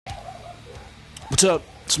What's up?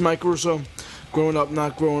 It's Mike Russo. Growing up,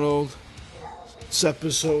 not growing old. It's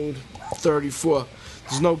episode 34.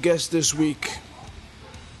 There's no guest this week.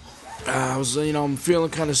 I'm feeling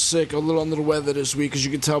kind of sick, a little under the weather this week, as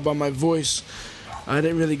you can tell by my voice. I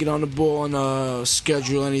didn't really get on the ball and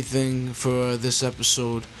schedule anything for this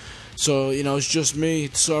episode. So, it's just me.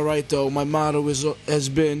 It's alright, though. My motto has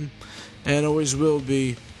been, and always will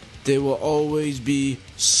be, there will always be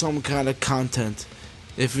some kind of content.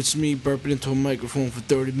 If it's me burping into a microphone for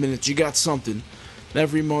 30 minutes, you got something.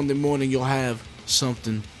 Every Monday morning, you'll have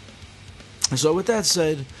something. So with that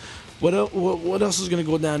said, what else is going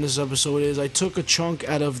to go down this episode is I took a chunk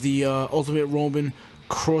out of the Ultimate Roman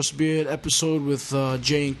Crossbeard episode with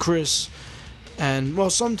Jay and Chris. And, well,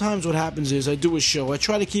 sometimes what happens is I do a show. I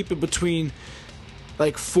try to keep it between,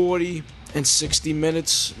 40 and 60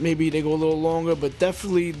 minutes. Maybe they go a little longer, but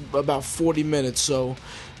definitely about 40 minutes. So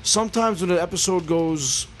sometimes when an episode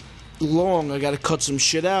goes long, I gotta cut some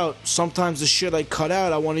shit out. Sometimes the shit I cut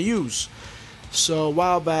out, I want to use. So a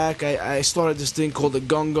while back, I started this thing called the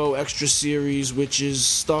Gungo Extra Series, which is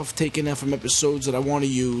stuff taken out from episodes that I want to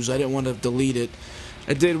use. I didn't want to delete it.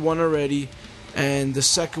 I did one already, and the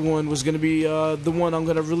second one was going to be the one I'm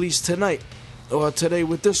going to release tonight, or today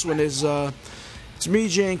with this one is... It's me,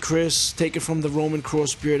 Jay, and Chris, taken from the Roman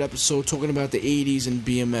Crossbeard episode, talking about the 80s and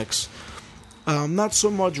BMX. Not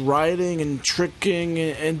so much riding and tricking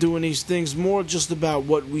and doing these things, more just about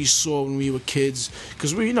what we saw when we were kids.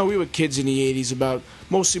 Because we were kids in the 80s,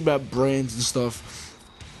 mostly about brands and stuff.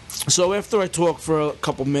 So after I talk for a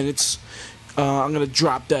couple minutes, I'm going to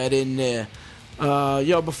drop that in there.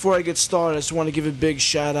 Before I get started, I just want to give a big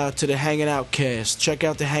shout out to the Hanging Out Cast. Check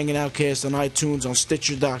out the Hanging Out Cast on iTunes, on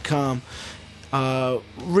Stitcher.com.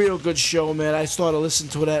 Real good show, man. I started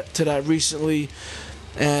listening to that recently,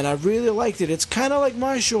 and I really liked it. It's kind of like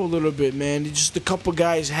my show a little bit, man. It's just a couple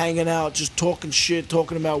guys hanging out, just talking shit,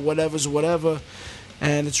 talking about whatever,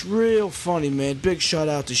 and it's real funny, man. Big shout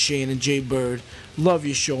out to Shane and Jay Bird. Love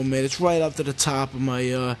your show, man. It's right up to the top of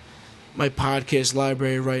my my podcast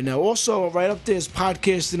library right now. Also, right up there is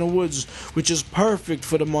Podcast in the Woods, which is perfect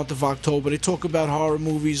for the month of October. They talk about horror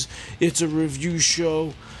movies. It's a review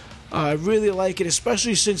show. I really like it,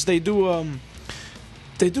 especially since they do a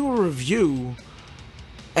review,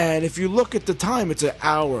 and if you look at the time, it's an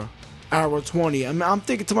hour 20. I'm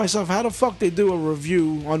thinking to myself, how the fuck they do a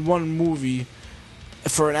review on one movie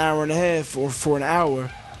for an hour and a half or for an hour,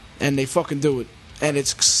 and they fucking do it, and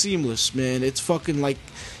it's seamless, man. It's fucking I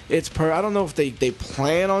don't know if they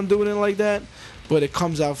plan on doing it like that, but it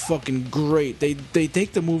comes out fucking great. They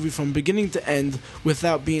take the movie from beginning to end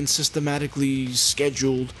without being systematically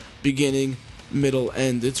scheduled, beginning, middle,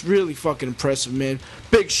 end. It's really fucking impressive, man.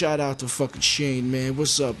 Big shout out to fucking Shane, man.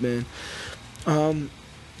 What's up, man?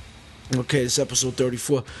 Okay, this is episode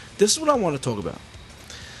 34. This is what I want to talk about.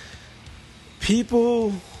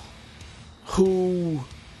 People who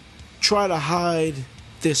try to hide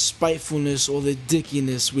their spitefulness or their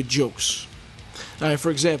dickiness with jokes. Alright,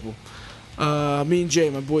 for example, me and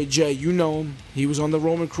Jay, my boy Jay, you know him. He was on the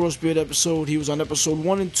Roman Crossbeard episode. He was on episode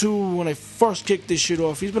 1 and 2 when I first kicked this shit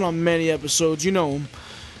off. He's been on many episodes. You know him.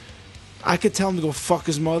 I could tell him to go fuck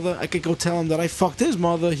his mother. I could go tell him that I fucked his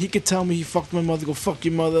mother. He could tell me he fucked my mother. Go fuck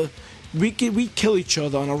your mother. We kill each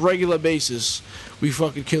other on a regular basis. We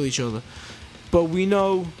fucking kill each other. But we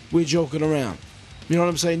know we're joking around. You know what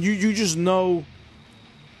I'm saying? You just know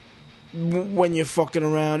when you're fucking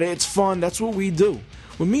around. It's fun. That's what we do.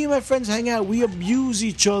 When me and my friends hang out, we abuse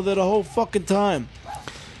each other the whole fucking time.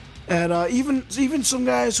 And even some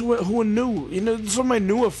guys who are new, some of my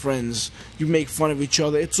newer friends, you make fun of each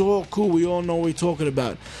other. It's all cool. We all know what we're talking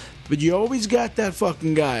about. But you always got that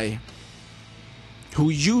fucking guy who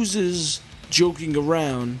uses joking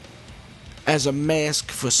around as a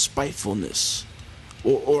mask for spitefulness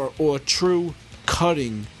or true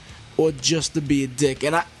cutting or just to be a dick.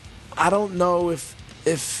 And I don't know if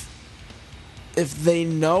they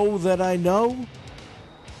know that I know,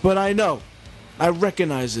 but I know. I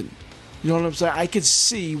recognize it. You know what I'm saying? I can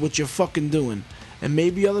see what you're fucking doing. And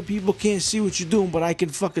maybe other people can't see what you're doing, but I can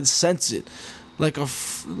fucking sense it. Like a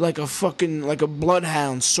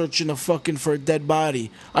bloodhound searching for a dead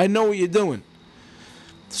body. I know what you're doing.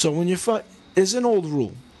 So when there's an old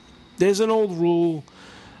rule.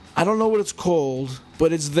 I don't know what it's called,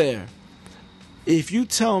 but it's there. If you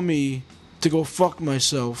tell me to go fuck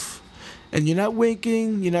myself, and you're not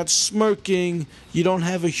winking, you're not smirking, you don't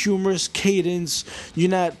have a humorous cadence, you're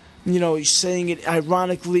not, saying it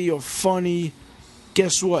ironically or funny,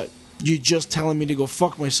 guess what? You're just telling me to go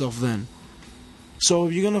fuck myself then. So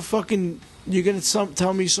if you're gonna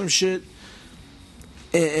tell me some shit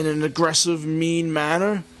in an aggressive, mean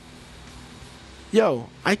manner, yo,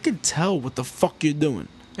 I can tell what the fuck you're doing,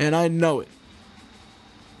 and I know it.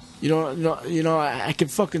 I can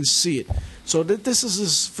fucking see it. So this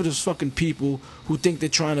is for those fucking people who think they're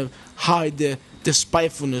trying to hide their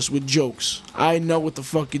spitefulness with jokes. I know what the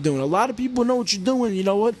fuck you're doing. A lot of people know what you're doing. You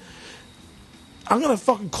know what? I'm gonna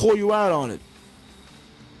fucking call you out on it.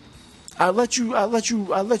 I let you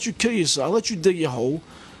kill yourself. I let you dig your hole.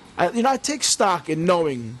 I take stock in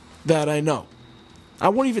knowing that I know. I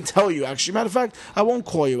won't even tell you, actually. Matter of fact, I won't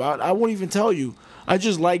call you out. I won't even tell you. I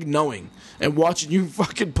just like knowing and watching you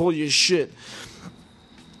fucking pull your shit.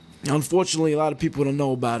 Unfortunately, a lot of people don't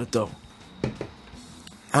know about it, though.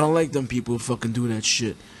 I don't like them people who fucking do that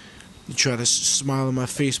shit. You try to smile in my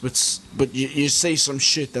face, but you say some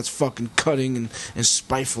shit that's fucking cutting and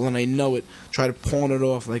spiteful, and I know it. Try to pawn it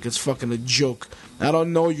off like it's fucking a joke. I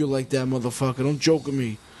don't know you like that, motherfucker. Don't joke with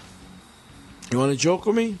me. You want to joke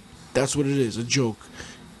with me? That's what it is, a joke.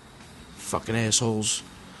 Fucking assholes.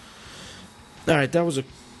 Alright, that was a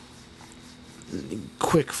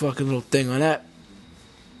quick fucking little thing on that.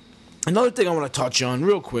 Another thing I want to touch on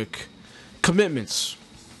real quick. Commitments.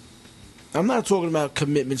 I'm not talking about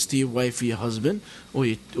commitments to your wife or your husband or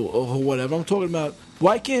whatever. I'm talking about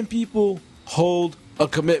why can't people hold a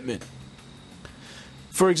commitment?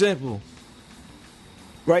 For example,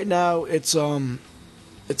 right now it's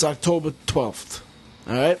October 12th.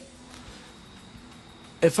 All right?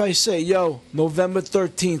 If I say, yo, November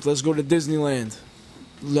 13th, let's go to Disneyland.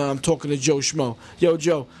 I'm talking to Joe Schmo. Yo,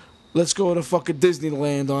 Joe, let's go to fucking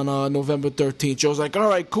Disneyland on November 13th. Joe's like, all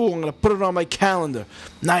right, cool. I'm going to put it on my calendar.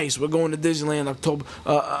 Nice. We're going to Disneyland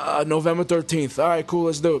November 13th. All right, cool.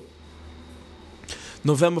 Let's do it.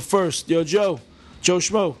 November 1st. Yo, Joe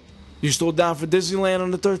Schmo, you still down for Disneyland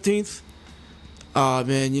on the 13th?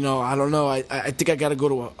 Man, I don't know. I think I got to go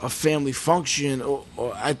to a family function or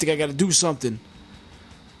I think I got to do something.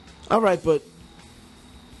 All right, but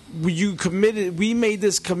we made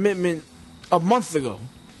this commitment a month ago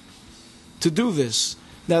to do this.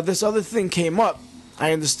 Now, this other thing came up.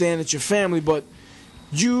 I understand it's your family, but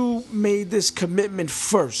you made this commitment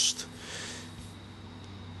first.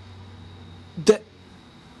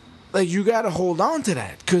 You got to hold on to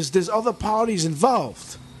that because there's other parties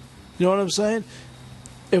involved. You know what I'm saying?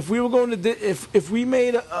 If we were going to, if we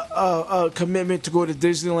made a commitment to go to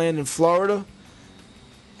Disneyland in Florida,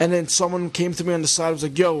 and then someone came to me on the side and was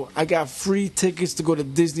like, yo, I got free tickets to go to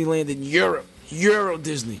Disneyland in Europe. Euro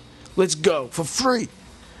Disney. Let's go. For free.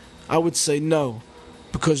 I would say no.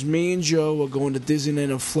 Because me and Joe are going to Disneyland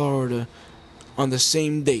in Florida on the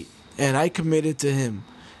same date. And I committed to him.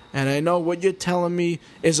 And I know what you're telling me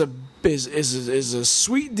is a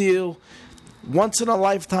sweet deal. Once in a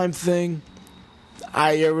lifetime thing.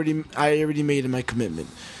 I already made my commitment.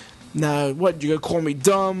 Now, what, you're going to call me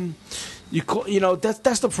dumb?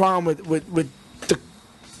 That's the problem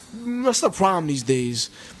that's the problem these days.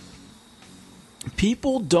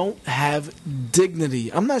 People don't have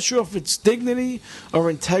dignity. I'm not sure if it's dignity or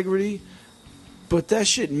integrity, but that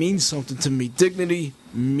shit means something to me. Dignity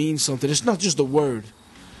means something. It's not just a word.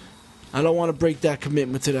 I don't want to break that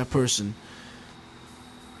commitment to that person.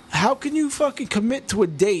 How can you fucking commit to a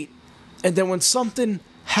date and then when something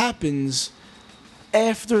happens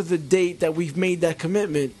after the date that we've made that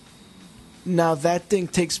commitment, now that thing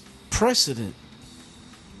takes precedent?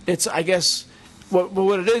 It's, I guess,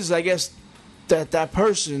 what it is, I guess, that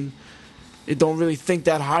person, it don't really think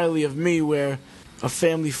that highly of me, where a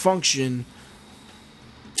family function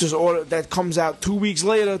that comes out 2 weeks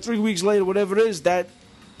later, 3 weeks later, whatever it is, that,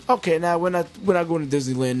 okay, now we're not going to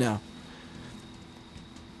Disneyland now.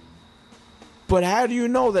 But how do you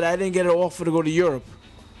know that I didn't get an offer to go to Europe?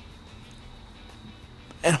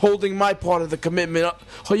 And holding my part of the commitment,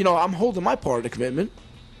 I'm holding my part of the commitment.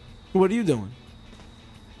 What are you doing?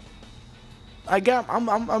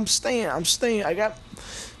 I'm staying.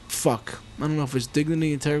 Fuck. I don't know if it's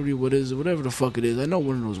dignity, integrity, whatever the fuck it is. I know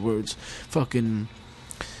one of those words. Fucking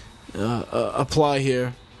apply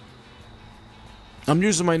here. I'm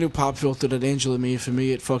using my new pop filter that Angela made for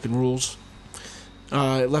me. It fucking rules.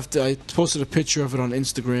 I posted a picture of it on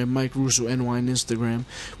Instagram, Mike Russo NY on Instagram.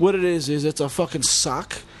 What it is it's a fucking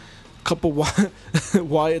sock, a couple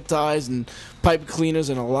wire ties and pipe cleaners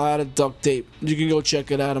and a lot of duct tape. You can go check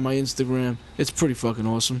it out on my Instagram. It's pretty fucking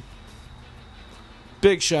awesome.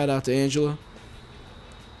 Big shout out to Angela.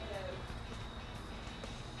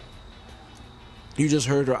 You just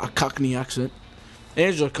heard a Cockney accent.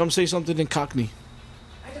 Angela, come say something in Cockney.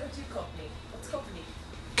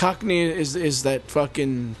 Cockney is that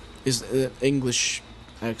fucking English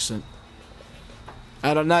accent.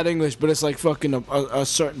 Not English, but it's like fucking a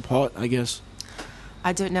certain part, I guess.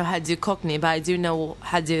 I don't know how to do Cockney, but I do know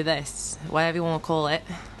how to do this. Whatever you want to call it.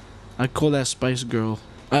 I call that Spice Girl.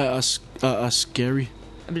 Scary.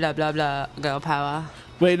 Blah, blah, blah. Girl power.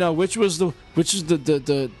 Wait, no. Which is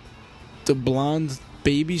the blonde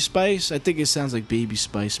Baby Spice? I think it sounds like Baby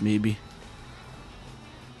Spice, maybe.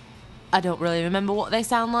 I don't really remember what they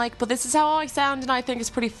sound like, but this is how I sound, and I think it's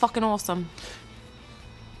pretty fucking awesome.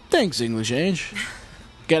 Thanks, English Ange.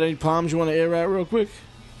 Got any palms you want to air out real quick?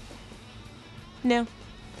 No.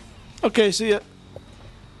 Okay, see ya.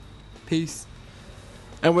 Peace.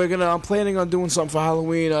 And I'm planning on doing something for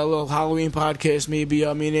Halloween, a little Halloween podcast maybe.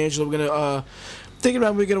 Me and Angela,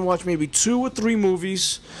 we're gonna watch maybe 2 or 3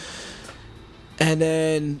 movies. And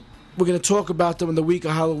then we're gonna talk about them in the week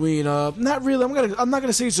of Halloween. Not really. I'm not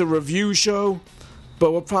gonna say it's a review show,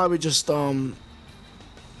 but we'll probably just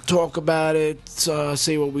talk about it,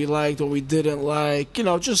 say what we liked, what we didn't like. You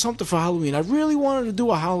know, just something for Halloween. I really wanted to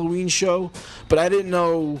do a Halloween show, but I didn't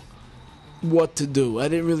know what to do. I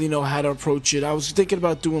didn't really know how to approach it. I was thinking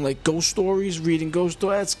about doing like ghost stories, reading ghost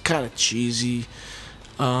stories. That's kind of cheesy.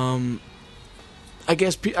 I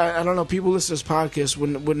guess I don't know. People listen to this podcast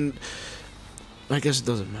wouldn't. I guess it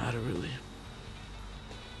doesn't matter really.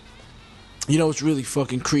 You know what's really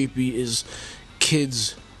fucking creepy is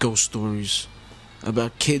kids' ghost stories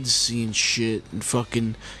about kids seeing shit and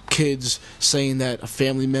fucking kids saying that a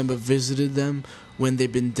family member visited them when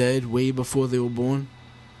they've been dead way before they were born.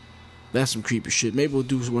 That's some creepy shit. Maybe we'll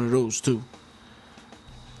do one of those too.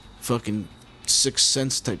 Fucking Sixth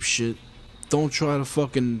Sense type shit. Don't try to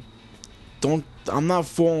fucking. Don't. I'm not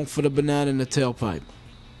falling for the banana in the tailpipe.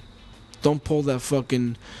 Don't pull that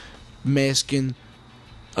fucking masking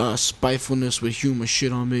spitefulness with humor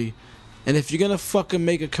shit on me. And if you're gonna fucking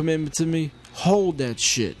make a commitment to me, hold that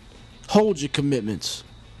shit. Hold your commitments.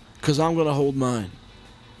 Cause I'm gonna hold mine.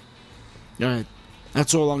 Alright.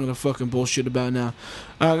 That's all I'm gonna fucking bullshit about now.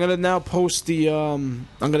 I'm gonna now post the I'm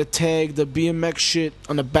gonna tag the BMX shit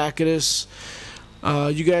on the back of this.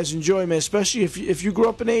 You guys enjoy, man, especially if you grew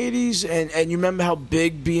up in the 80s and you remember how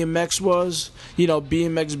big BMX was. You know,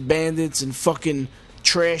 BMX Bandits and fucking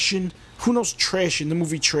Trashin'. Who knows Trashin'? The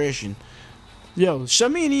movie Trashin'. Yo,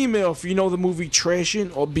 send me an email if you know the movie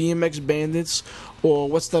Trashin' or BMX Bandits or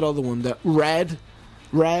what's that other one? That Rad?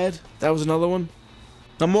 That was another one.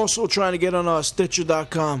 I'm also trying to get on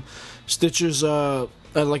Stitcher.com. Stitcher's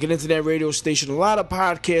like an internet radio station. A lot of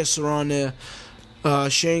podcasts are on there.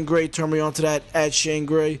 Shane Gray turned me on to that at Shane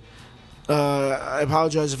Gray. I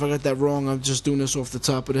apologize if I got that wrong. I'm just doing this off the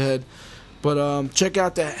top of the head. But check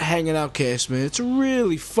out the Hanging Out cast, man. It's a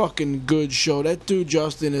really fucking good show. That dude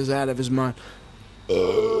Justin is out of his mind.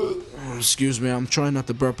 Excuse me, I'm trying not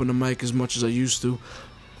to burp on the mic as much as I used to.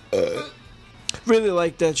 Really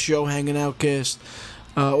like that show, Hanging Out cast.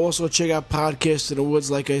 Also check out Podcast in the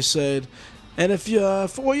Woods, like I said. And if you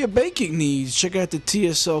for all your baking needs, check out the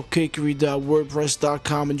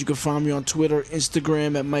tslcakery.wordpress.com, and you can find me on Twitter,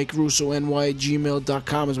 Instagram at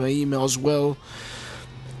MikeRussoNY@gmail.com is my email as well.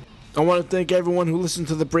 I want to thank everyone who listened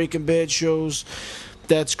to the Breaking Bad shows.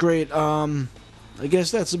 That's great. I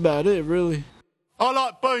guess that's about it, really. I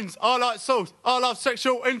like bones. I like sauce. I love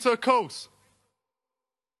sexual intercourse.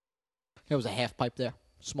 There was a half pipe there,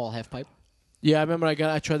 small half pipe. Yeah, I remember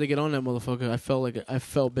I tried to get on that motherfucker. I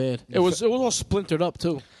felt bad. It was all splintered up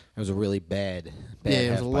too. It was a really bad yeah,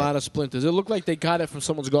 it was a lot of splinters. It looked like they got it from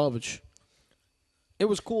someone's garbage. It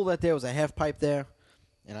was cool that there was a half pipe there,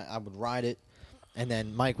 and I would ride it. And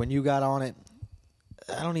then, Mike, when you got on it,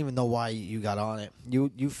 I don't even know why you got on it.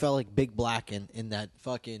 You felt like Big Black in that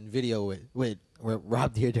fucking video with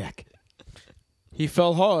Rob Dyrdek. He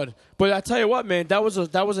fell hard. But I tell you what, man, that was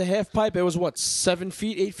a half pipe. It was what, 7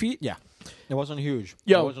 feet, 8 feet? Yeah. It wasn't huge.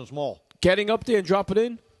 Yo, it wasn't small. Getting up there and dropping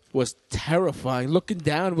in was terrifying. Looking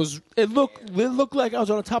down it looked like I was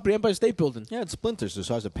on the top of the Empire State Building. Yeah, it's splinters the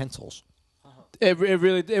size of pencils. It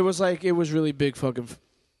was really big fucking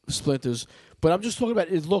splinters. But I'm just talking about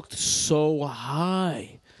it looked so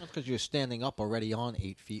high. That's because you're standing up already on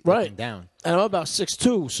 8 feet, right, looking down. And I'm about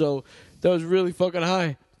 6'2", so that was really fucking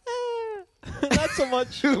high. Not so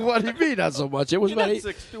much. What do you mean not so much? It was You're about not 8.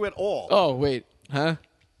 6'2" at all. Oh wait, huh?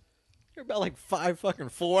 You're about like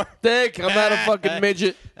 5'4". Dick, I'm not a fucking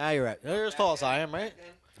midget. You're right. You're as tall as I am, right?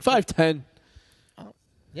 5'10".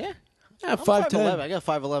 Yeah. Yeah, I'm 5'10". I got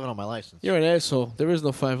 5'11" on my license. You're an asshole. There is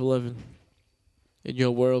no 5'11" in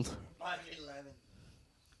your world.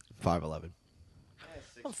 5'11".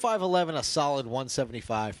 I'm 5'11", a solid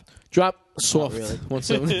 175. Drop soft, really.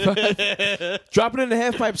 175. Dropping in the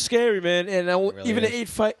half pipe scary, man, and really even an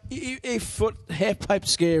is. 8 foot half pipe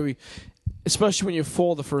scary, especially when you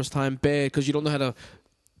fall the first time, bad because you don't know how to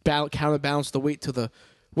counterbalance the weight to the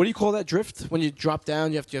What do you call that drift? When you drop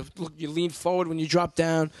down, you lean forward when you drop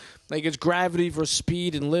down. Like it's gravity versus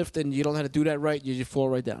speed and lift, and you don't know how to do that right. You fall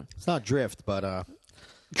right down. It's not drift, but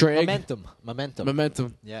Drag. Momentum.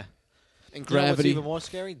 Yeah. And You know what's gravity. even more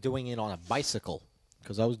scary? Doing it on a bicycle.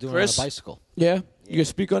 Because I was doing Chris? it on a bicycle. Yeah? You can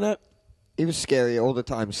speak on that? It was scary all the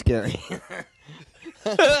time. Scary.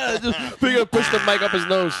 We're going to push the mic up his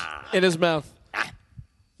nose, in his mouth.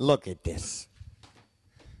 Look at this.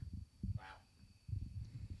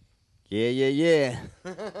 Yeah.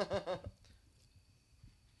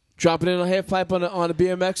 Dropping in a half pipe on a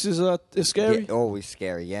BMX is scary? Yeah, always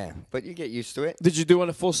scary, yeah. But you get used to it. Did you do on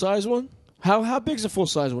a full-size one? How big's a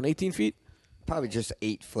full-size one? 18 feet? Probably just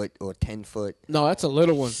 8 foot or 10 foot. No, that's a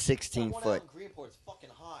little one. 16 foot. Greenport's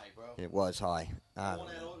fucking high, bro. It was high.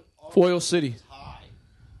 Oil City. High.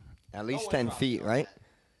 At least 10 feet, right?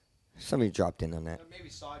 Somebody dropped in on that. Maybe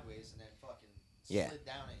sideways and then fucking Yeah. slid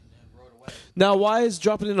down it and then rode away. Now, why is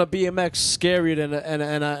dropping in a BMX scarier than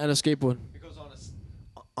a skateboard? Because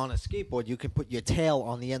on a skateboard, you can put your tail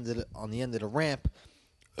on the end of the ramp,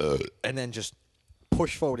 and then just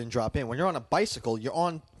push forward and drop in. When you're on a bicycle,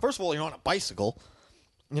 first of all, you're on a bicycle.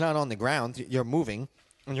 You're not on the ground. You're moving,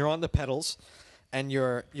 and you're on the pedals, and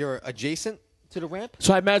you're adjacent to the ramp.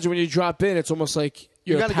 So I imagine when you drop in, it's almost like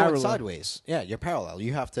You you're got to go parallel. it sideways. Yeah, you're parallel.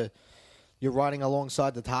 You're riding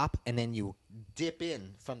alongside the top, and then you dip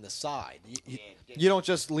in from the side. You don't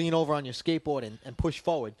just lean over on your skateboard and push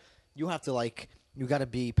forward. You have to you got to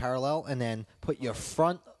be parallel, and then put your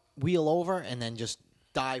front wheel over, and then just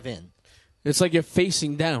dive in. It's like you're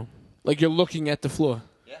facing down, like you're looking at the floor.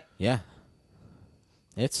 Yeah,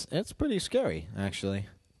 it's pretty scary actually,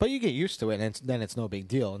 but you get used to it, and then it's no big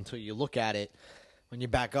deal until you look at it when you're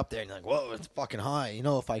back up there and you're like, whoa, it's fucking high. You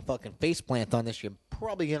know, if I fucking face plant on this, you're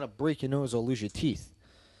probably gonna break your nose or lose your teeth.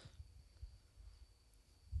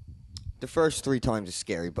 The first 3 times is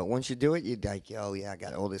scary, but once you do it, you're like, oh, yeah, I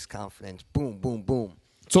got all this confidence. Boom, boom, boom.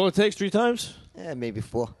 That's all it takes 3 times? Yeah, maybe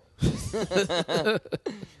 4.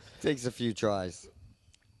 Takes a few tries.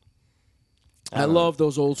 I love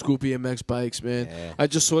those old school BMX bikes, man. Yeah. I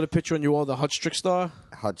just saw the picture on you all, the Hutch Trickstar.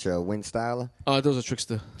 Hutch Wind Styler. Oh, those are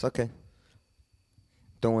Trickster. It's okay.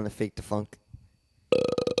 Don't want to fake the funk.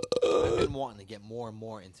 I've been wanting to get more and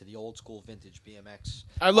more into the old school vintage BMX.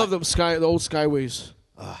 I love the old Skyways.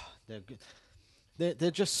 They're good.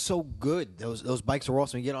 They're just so good. Those bikes are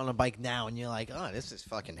awesome. You get on a bike now and you're like, oh, this is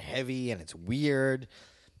fucking heavy and it's weird.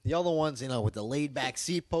 The other ones, with the laid back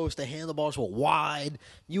seat post, the handlebars were wide.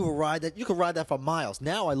 You could ride that for miles.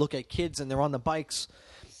 Now I look at kids and they're on the bikes.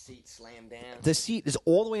 Seat slammed down. The seat is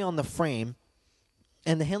all the way on the frame,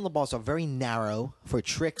 and the handlebars are very narrow for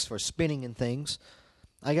tricks, for spinning and things.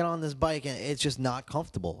 I get on this bike and it's just not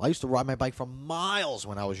comfortable. I used to ride my bike for miles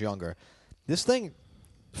when I was younger. This thing,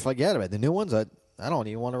 forget about it. The new ones, I don't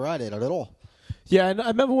even want to ride it at all. Yeah, and I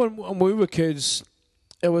remember when we were kids,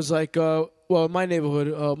 it was like, in my neighborhood,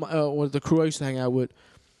 with the crew I used to hang out with,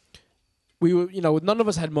 we were, none of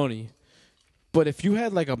us had money. But if you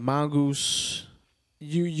had like a Mongoose,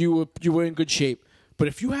 you were in good shape. But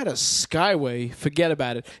if you had a Skyway, forget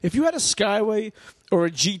about it. If you had a Skyway or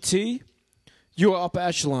a GT, you were upper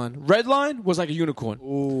echelon. Redline was like a unicorn.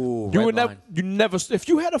 Ooh, you never. If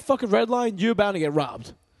you had a fucking Redline, you're bound to get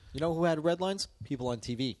robbed. You know who had red lines? People on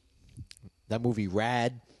TV. That movie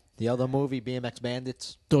Rad. The other movie, BMX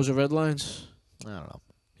Bandits. Those are red lines. I don't know.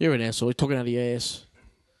 You're an asshole. You're talking out of your ass.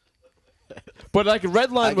 But like a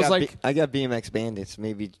red line was like. I got BMX Bandits.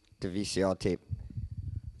 Maybe the VCR tape.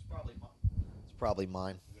 It's probably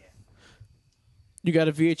mine. You got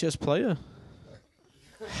a VHS player?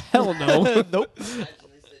 Hell no. Nope.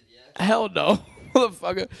 Hell no.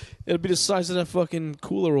 Motherfucker. It'll be the size of that fucking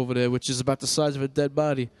cooler over there, which is about the size of a dead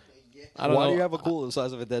body. I don't Why know. do you have a cooler the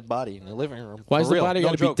size of a dead body in your living room? Why For is the real. body no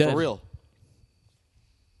gotta be joke, dead? For real.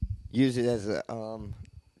 Use it as the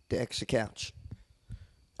extra couch.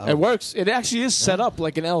 It works. It actually is set up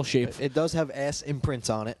like an L shape. It does have ass imprints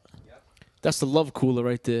on it. That's the love cooler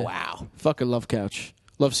right there. Wow. Fucking love couch.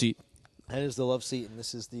 Love seat. That is the love seat, and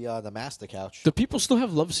this is the master couch. Do people still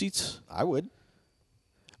have love seats? I would.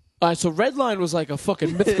 All right, so Redline was like a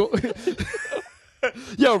fucking mythical.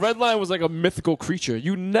 Yo, Redline was like a mythical creature.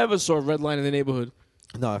 You never saw Redline in the neighborhood.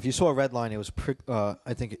 No, if you saw a red line, it was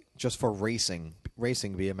I think just for racing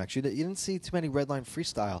BMX. You didn't see too many red line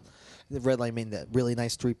freestyle. The red line made that really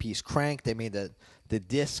nice 3-piece crank. They made the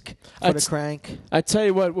disc for the crank. I tell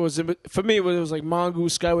you what was for me. It was like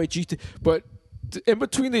Mongoose, Skyway, GT, but in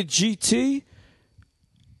between the GT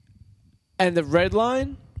and the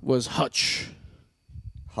Redline was Hutch.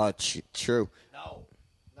 Hutch, true. No,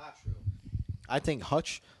 not true. I think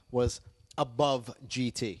Hutch was above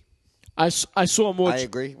GT. I saw more. I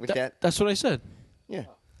agree with that. That's what I said. Yeah.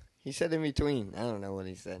 He said in between. I don't know what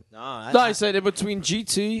he said. No, I said in between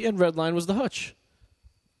GT and Redline was the Hutch.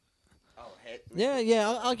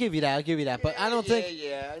 Yeah, I'll give you that. I'll give you that. But I don't think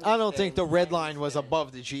I don't think the red line was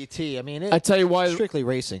above the GT. I mean, I tell you why. strictly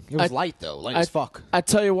racing. It was light though, light as fuck. I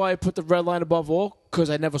tell you why I put the Redline above all, because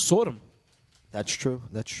I never saw them. That's true.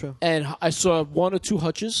 That's true. And I saw 1 or 2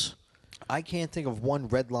 Hutches. I can't think of one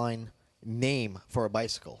red line name for a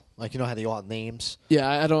bicycle. Like, you know how they all have names? Yeah,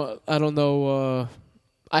 I don't know.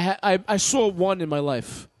 I saw one in my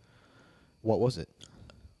life. What was it?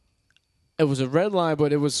 It was a Redline,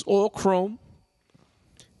 but it was all chrome.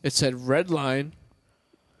 It said Redline,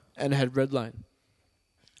 and it had Redline.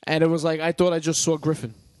 And it was like, I thought I just saw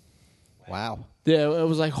Griffin. Wow. Yeah, it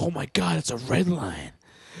was like, oh my God, it's a Redline.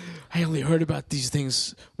 I only heard about these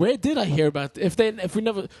things. Where did I hear about? If we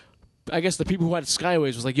never, I guess the people who had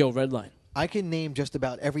Skyways was like, yo, Redline. I can name just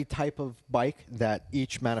about every type of bike that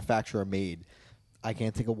each manufacturer made. I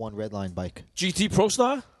can't think of one red line bike. GT Pro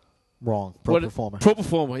Star? Wrong. Pro Performer. Pro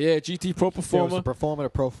Performer, yeah, GT Pro There was Performer. the Performer, the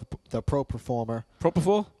Pro Performer. Pro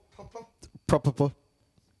Performer?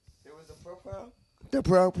 There was a Pro. The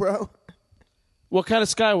Pro. What kind of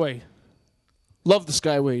Skyway? Love the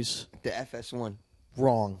Skyways. The FS1.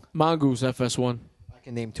 Wrong. Mongoose FS1. I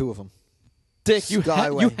can name 2 of them. Dick, you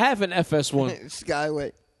Skyway. have an FS1.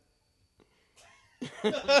 Skyway.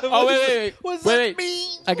 Oh, wait. What's wait. that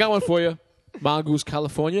mean? I got one for you. Mongoose,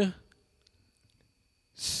 California.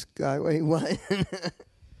 Skyway what?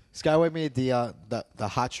 Skyway made the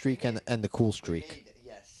hot streak and the cool streak.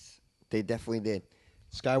 Yes. They definitely did.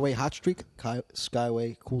 Skyway hot streak,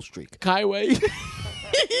 Skyway cool streak. Skyway.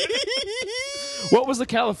 What was the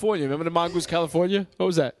California? Remember the Mongoose California? What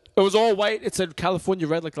was that? It was all white. It said California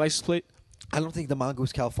red like the license plate. I don't think the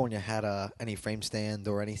Mongoose California had any frame stand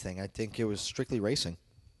or anything. I think it was strictly racing.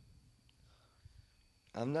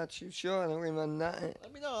 I'm not too sure. I don't remember nothing.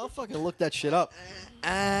 Let me know. I'll fucking look that shit up.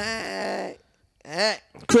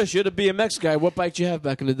 Chris, you're the BMX guy. What bike did you have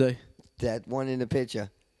back in the day? That one in the picture.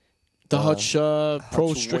 The Hutch Pro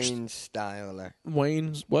Hutch Strict Wayne Styler.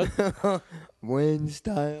 Wayne's what? Wayne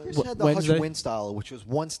Styler. Chris had the Wednesday? Hutch Windstyle, which was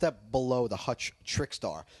one step below the Hutch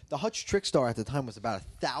Trickstar. The Hutch Trickstar at the time was about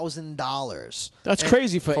 $1,000. That's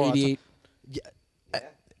crazy for our '88.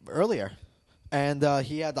 Earlier. And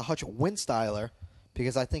he had the Hutch Windstyler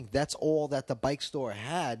because I think that's all that the bike store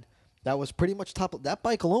had. That was pretty much top. That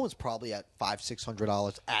bike alone was probably at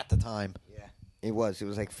 $500-600 at the time. Yeah, it was. It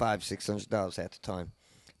was like $500-600 at the time.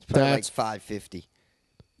 It's probably That's- like $550.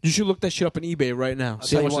 You should look that shit up on eBay right now.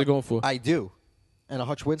 See how much they're going for. I do. And a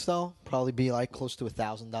Hutch Windstyle probably be like close to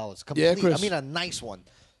 $1,000. Yeah, Chris. I mean, a nice one,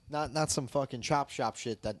 not some fucking chop shop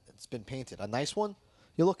shit that's been painted. A nice one,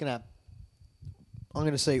 you're looking at. I'm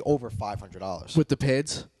gonna say over $500. With the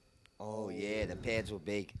pads. Oh yeah, the pads were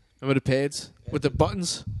big. Remember the pads? With the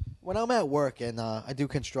buttons? When I'm at work and I do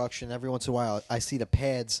construction, every once in a while I see the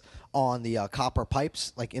pads on the copper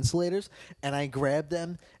pipes, like insulators, and I grab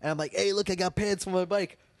them and I'm like, "Hey, look, I got pads for my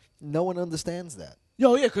bike." No one understands that.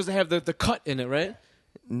 Yo, yeah, because they have the cut in it, right?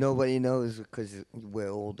 Nobody knows because we're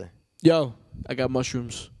older. Yo, I got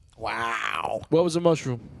mushrooms. Wow. What was a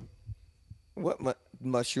mushroom? What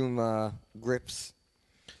mushroom grips?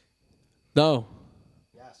 No.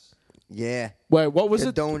 Yes. Yeah. Wait, what was The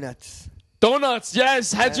it? donuts. Donuts.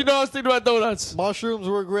 Yes. How'd you know I was thinking about donuts? Mushrooms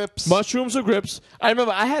were grips. Mushrooms or grips. I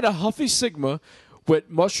remember I had a Huffy Sigma with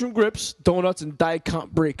mushroom grips, donuts, and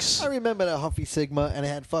Dicomp brakes. I remember that Huffy Sigma, and it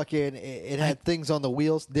had fucking it had things on the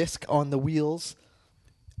wheels, disc on the wheels.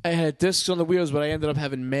 I had discs on the wheels, but I ended up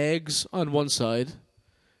having mags on one side,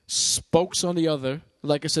 spokes on the other.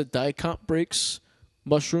 Like I said, Dicomp brakes,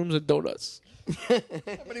 mushrooms, and donuts. How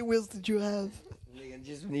many wheels did you have? Nigga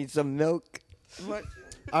just need some milk. What?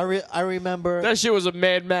 I remember That shit was a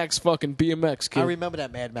Mad Max fucking BMX, kid. I remember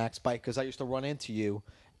that Mad Max bike because I used to run into you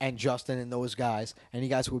and Justin and those guys, and you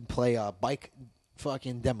guys would play bike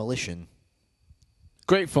fucking demolition.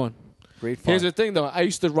 Great fun. Great fun. Here's the thing, though. I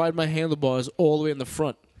used to ride my handlebars all the way in the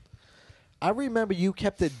front. I remember you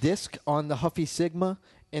kept a disc on the Huffy Sigma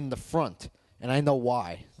in the front, and I know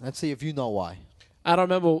why. Let's see if you know why. I don't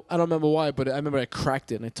remember why, but I remember I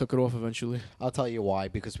cracked it and I took it off eventually. I'll tell you why.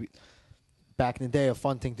 Because back in the day, a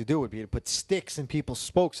fun thing to do would be to put sticks in people's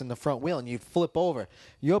spokes in the front wheel, and you'd flip over.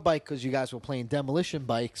 Your bike, because you guys were playing demolition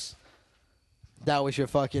bikes, that was your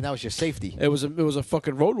safety. It was a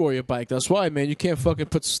fucking Road Warrior bike. That's why, man. You can't fucking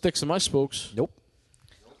put sticks in my spokes. Nope.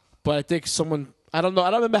 But I think someone, I don't know.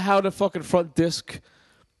 I don't remember how the fucking front disc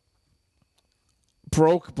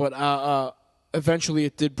broke, but eventually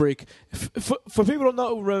it did break. For people who don't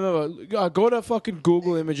know, remember, go to fucking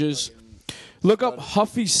Google Images. Look up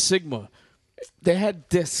Huffy Sigma. They had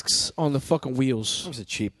discs on the fucking It wheels. was a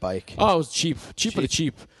cheap bike. Oh, it was cheap. Cheap of the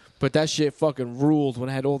cheap. But that shit fucking ruled when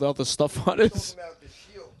it had all the other stuff on it.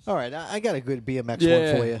 All right, I got a good BMX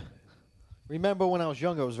Yeah. one for you. Remember when I was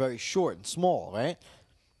younger, I was very short and small, right?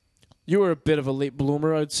 You were a bit of a late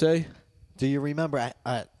bloomer, I'd say. Do you remember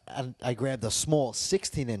I grabbed a small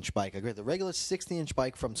 16-inch bike. I grabbed the regular 16-inch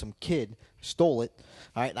bike from some kid, stole it,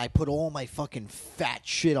 all right, and I put all my fucking fat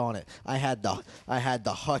shit on it. I had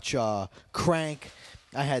the Hutch crank.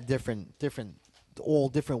 I had different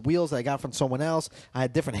wheels that I got from someone else. I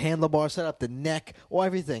had different handlebars set up, the neck,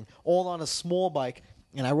 everything, all on a small bike.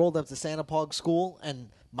 And I rolled up to Santa Pog School, and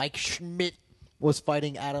Mike Schmidt was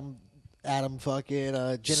fighting Adam fucking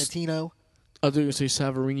Genatino. I was going to say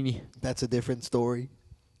Savarini. That's a different story.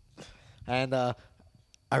 And I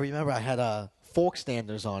remember I had fork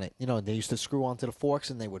standers on it. You know, they used to screw onto the forks,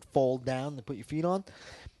 and they would fold down to put your feet on.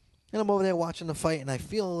 And I'm over there watching the fight, and I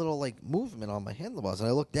feel a little, movement on my handlebars. And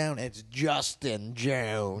I look down, and it's Justin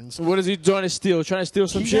Jones. What is he trying to steal? Trying to steal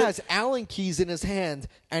some He shit? has Allen keys in his hand,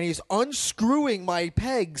 and he's unscrewing my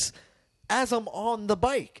pegs as I'm on the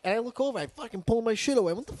bike. And I look over, I fucking pull my shit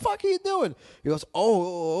away. What the fuck are you doing? He goes,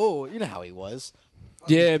 oh. You know how he was.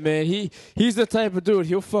 Yeah, man. He's the type of dude.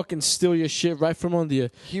 He'll fucking steal your shit right from under you.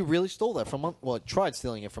 He really stole that from tried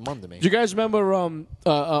stealing it from under me. Do you guys remember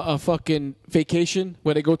a fucking vacation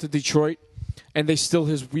where they go to Detroit and they steal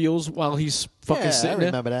his wheels while he's fucking Yeah, sitting I there?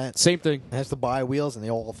 remember that. Same thing. It has the bi wheels, and they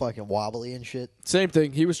all fucking wobbly and shit. Same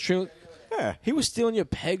thing. He was Yeah. He was stealing your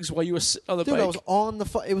pegs while you were sitting on the Dude, bike. I was on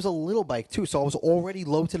the it was a little bike, too, so I was already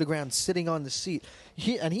low to the ground, sitting on the seat.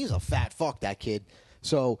 He's a fat fuck, that kid.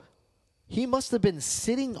 So he must have been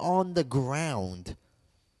sitting on the ground,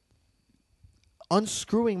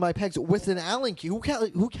 unscrewing my pegs with an Allen key.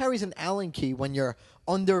 Who carries an Allen key when you're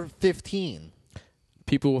under 15?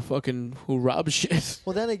 People who rob shit.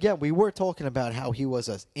 Well, then again, we were talking about how he was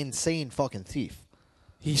an insane fucking thief.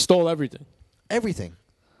 He stole everything. Everything.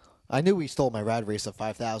 I knew he stole my Rad Racer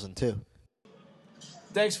 5000, too.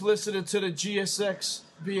 Thanks for listening to the GSX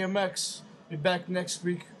BMX. Be back next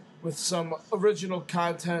week with some original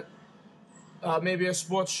content. Maybe a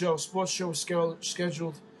sports show. Sports show is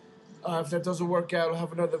scheduled. If that doesn't work out, I'll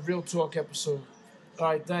have another Real Talk episode. All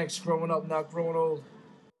right, thanks. Growing up, not growing old.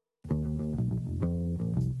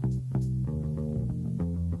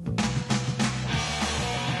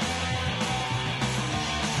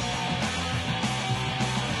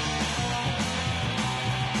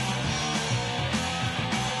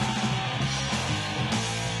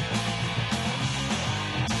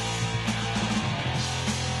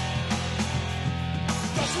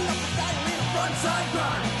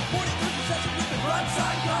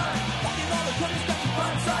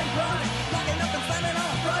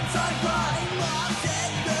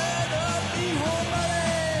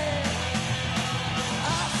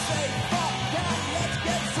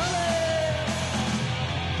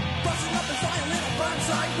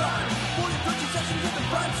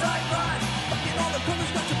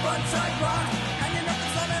 Hanging up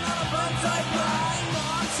and slamming on a frontside grind.